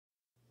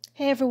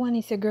Hey everyone,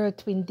 it's your girl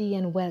Twin D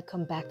and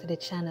welcome back to the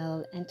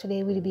channel. And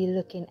today we'll be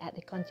looking at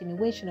the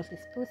continuation of the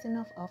sprucing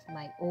up of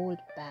my old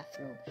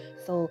bathroom.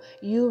 So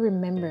you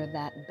remember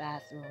that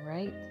bathroom,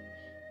 right?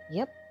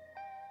 Yep.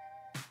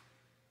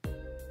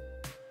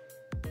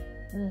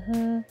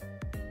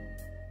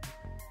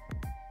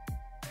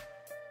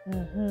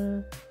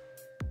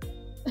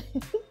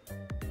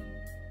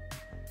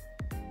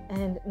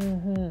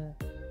 And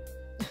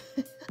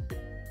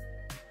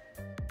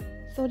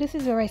So this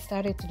is where I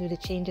started to do the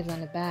changes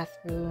on the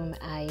bathroom.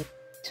 I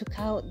took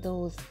out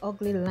those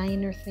ugly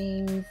liner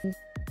things,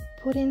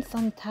 put in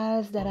some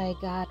tiles that I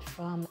got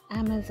from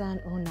Amazon.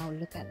 Oh, now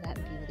look at that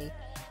beauty.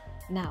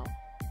 Now,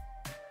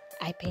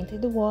 I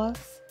painted the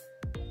walls,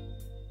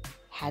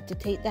 had to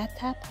take that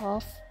tap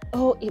off.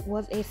 Oh, it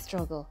was a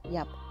struggle.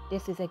 Yep,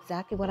 this is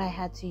exactly what I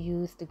had to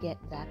use to get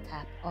that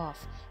tap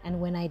off. And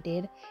when I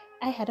did,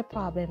 I had a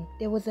problem.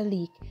 There was a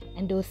leak.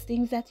 And those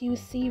things that you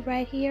see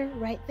right here,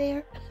 right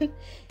there,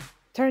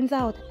 turns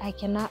out I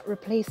cannot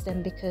replace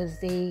them because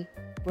they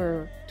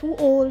were too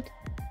old,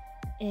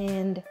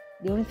 and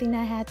the only thing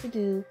I had to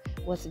do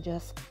was to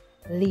just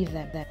leave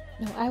them.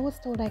 Now, I was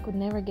told I could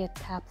never get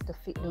taps to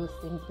fit those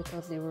things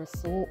because they were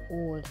so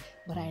old,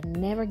 but I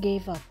never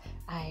gave up.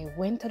 I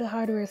went to the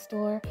hardware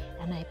store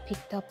and I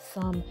picked up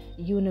some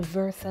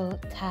universal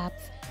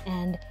taps,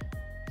 and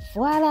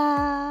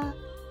voila!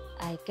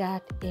 I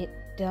got it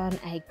done.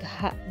 I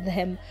got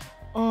them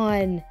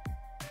on.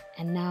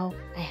 And now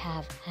I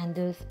have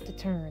handles to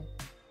turn.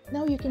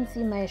 Now you can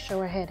see my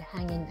shower head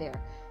hanging there.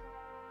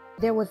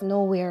 There was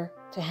nowhere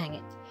to hang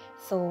it.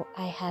 So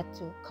I had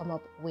to come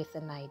up with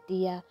an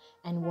idea.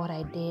 And what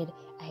I did,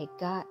 I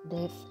got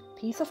this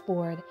piece of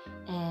board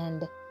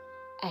and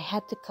I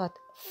had to cut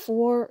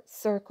 4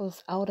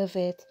 circles out of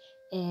it.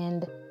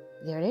 And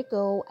there they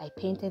go. I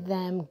painted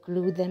them,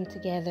 glued them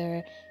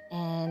together.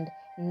 And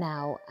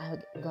now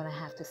I'm gonna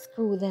have to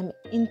screw them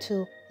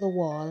into the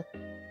wall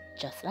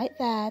just like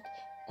that.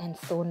 And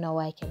so now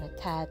I can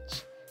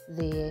attach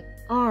the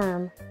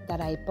arm that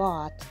I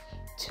bought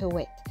to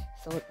it.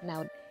 So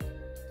now,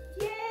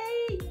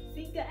 yay!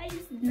 See guys,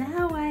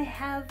 now I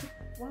have,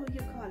 what would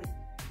you call it?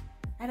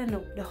 I don't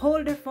know, the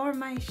holder for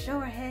my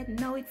shower head.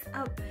 Now it's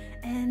up,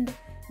 and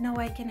now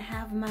I can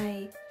have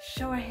my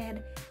shower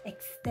head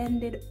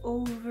extended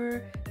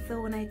over,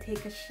 so when I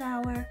take a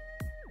shower,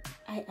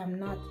 I am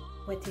not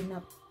wetting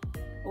up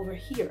over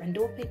here. And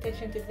don't pay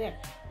attention to there.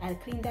 I'll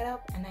clean that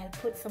up and I'll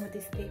put some of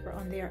this paper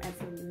on there as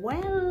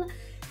well.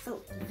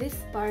 So this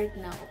part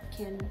now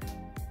can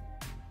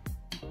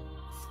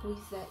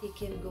squeeze that. It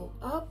can go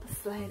up,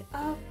 slide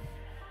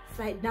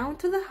down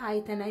to the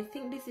height, and I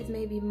think this is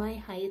maybe my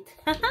height.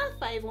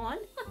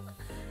 5'1".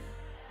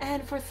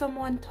 And for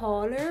someone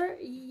taller,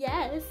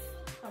 yes.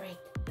 All right,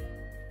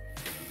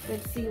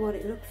 let's see what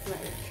it looks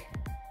like.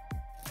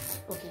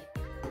 Okay,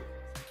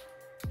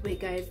 wait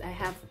guys, I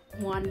have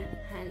one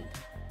hand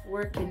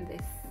working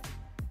this.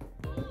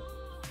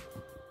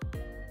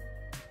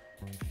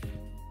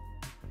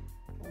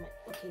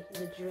 Okay,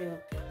 the drill.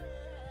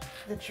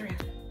 Okay,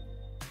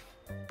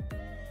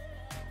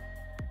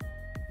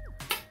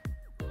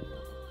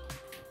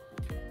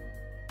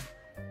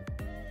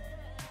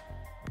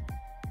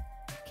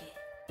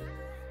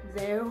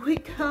 there we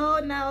go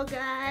now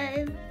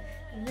guys,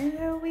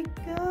 there we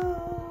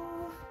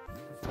go.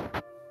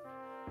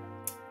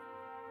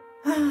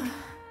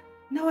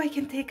 Now I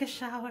can take a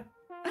shower.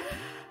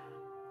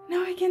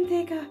 Now I can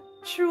take a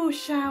true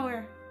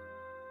shower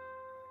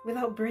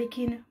without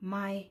breaking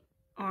my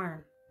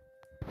arm.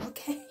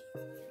 Okay.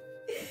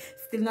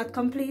 Still not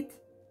complete.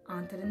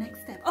 On to the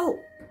next step. Oh,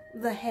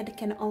 the head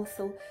can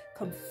also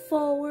come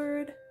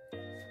forward.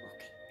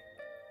 Okay.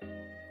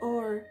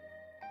 Or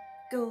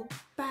go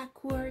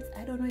backwards.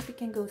 I don't know if it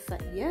can go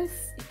side.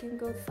 Yes, it can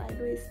go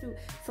sideways too.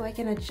 So I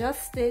can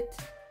adjust it.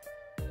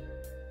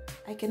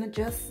 I can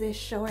adjust this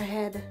shower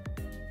head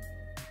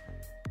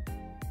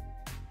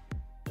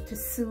to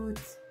suit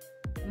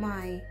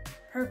my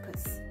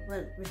purpose,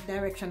 well, which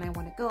direction I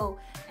want to go.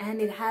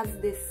 And it has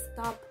this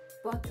stop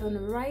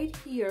button right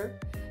here,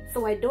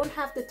 so I don't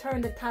have to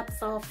turn the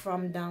taps off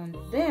from down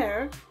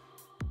there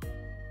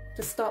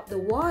to stop the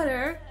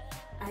water.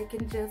 I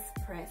can just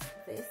press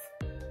this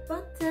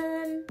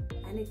button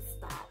and it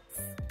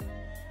stops,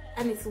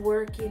 and it's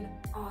working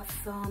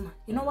awesome.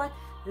 You know what,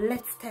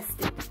 let's test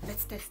it.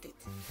 Let's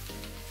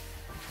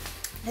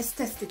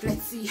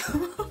see.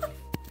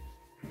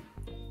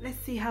 Let's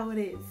see how it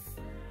is.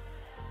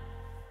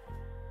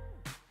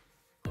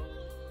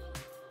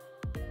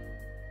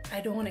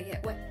 I don't want to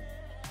get wet.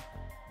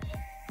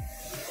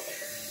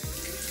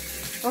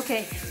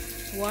 Okay,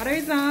 water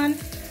is on.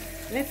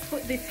 Let's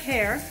put this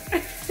hair.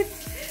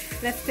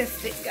 Let's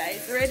test it,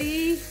 guys.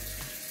 Ready?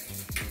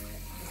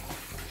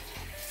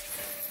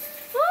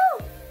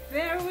 Woo!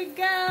 There we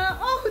go.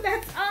 Oh,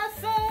 that's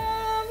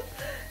awesome.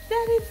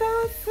 That is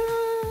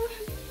awesome.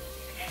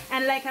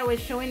 And like I was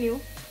showing you,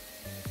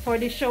 for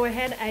the shower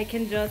head, I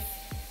can just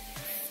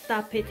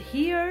stop it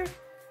here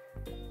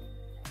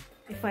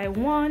if I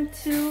want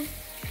to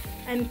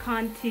and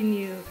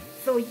continue.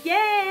 So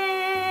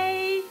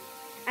yay!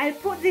 I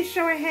drop this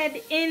shower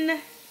head in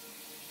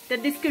the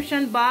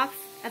description box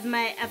as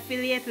my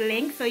affiliate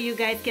link so you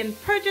guys can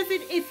purchase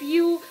it if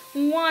you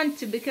want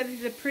to, because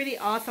it's a pretty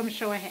awesome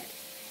shower head.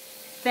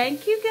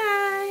 Thank you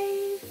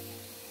guys.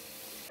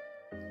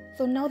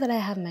 So now that I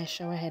have my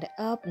shower head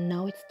up,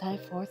 now it's time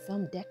for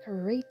some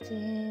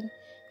decorating.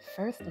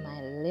 First,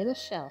 my little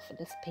shelf, I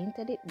just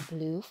painted it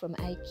blue from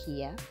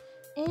IKEA,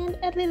 and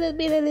a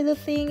little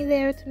thing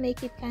there to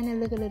make it kind of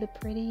look a little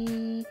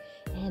pretty.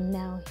 And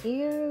now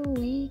here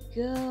we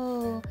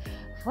go.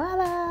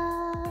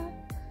 Voila!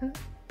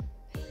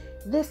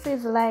 This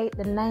is like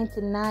the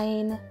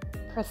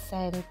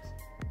 99%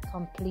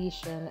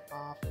 completion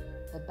of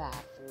the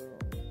bathroom.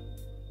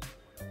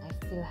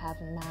 I still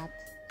have not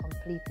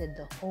completed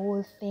the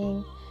whole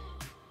thing,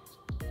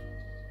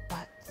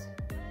 but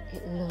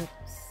it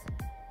looks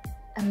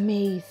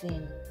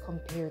amazing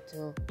compared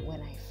to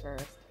when I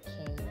first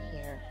came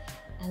here.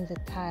 And the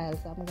tiles,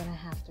 I'm gonna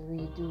have to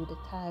redo the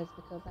tiles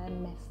because I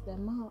messed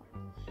them up.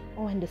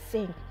 Oh, and the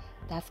sink,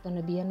 that's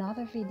gonna be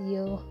another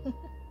video.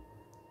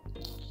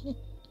 A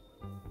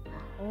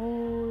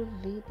whole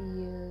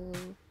video.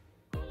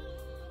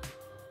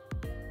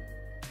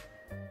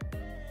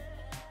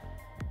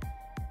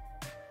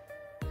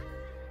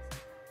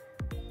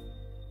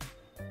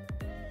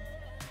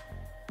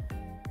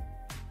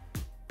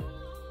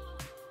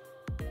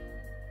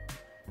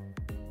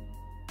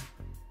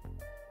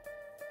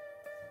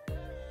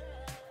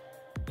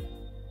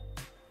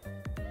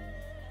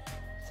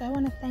 So I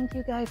want to thank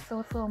you guys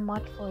so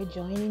much for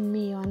joining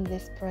me on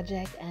this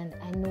project, and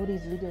I know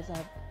these videos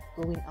are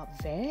going up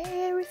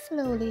very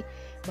slowly,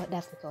 but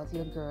that's because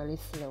your girl is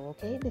slow.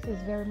 Okay, this is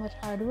very much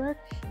hard work,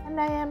 and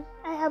I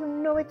have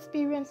no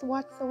experience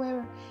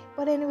whatsoever.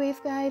 But anyways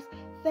guys,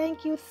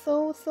 thank you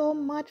so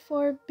much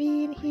for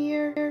being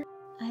here.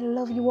 I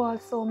love you all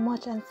so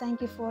much, and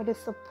thank you for the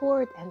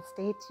support, and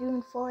stay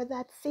tuned for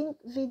that sink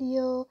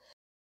video.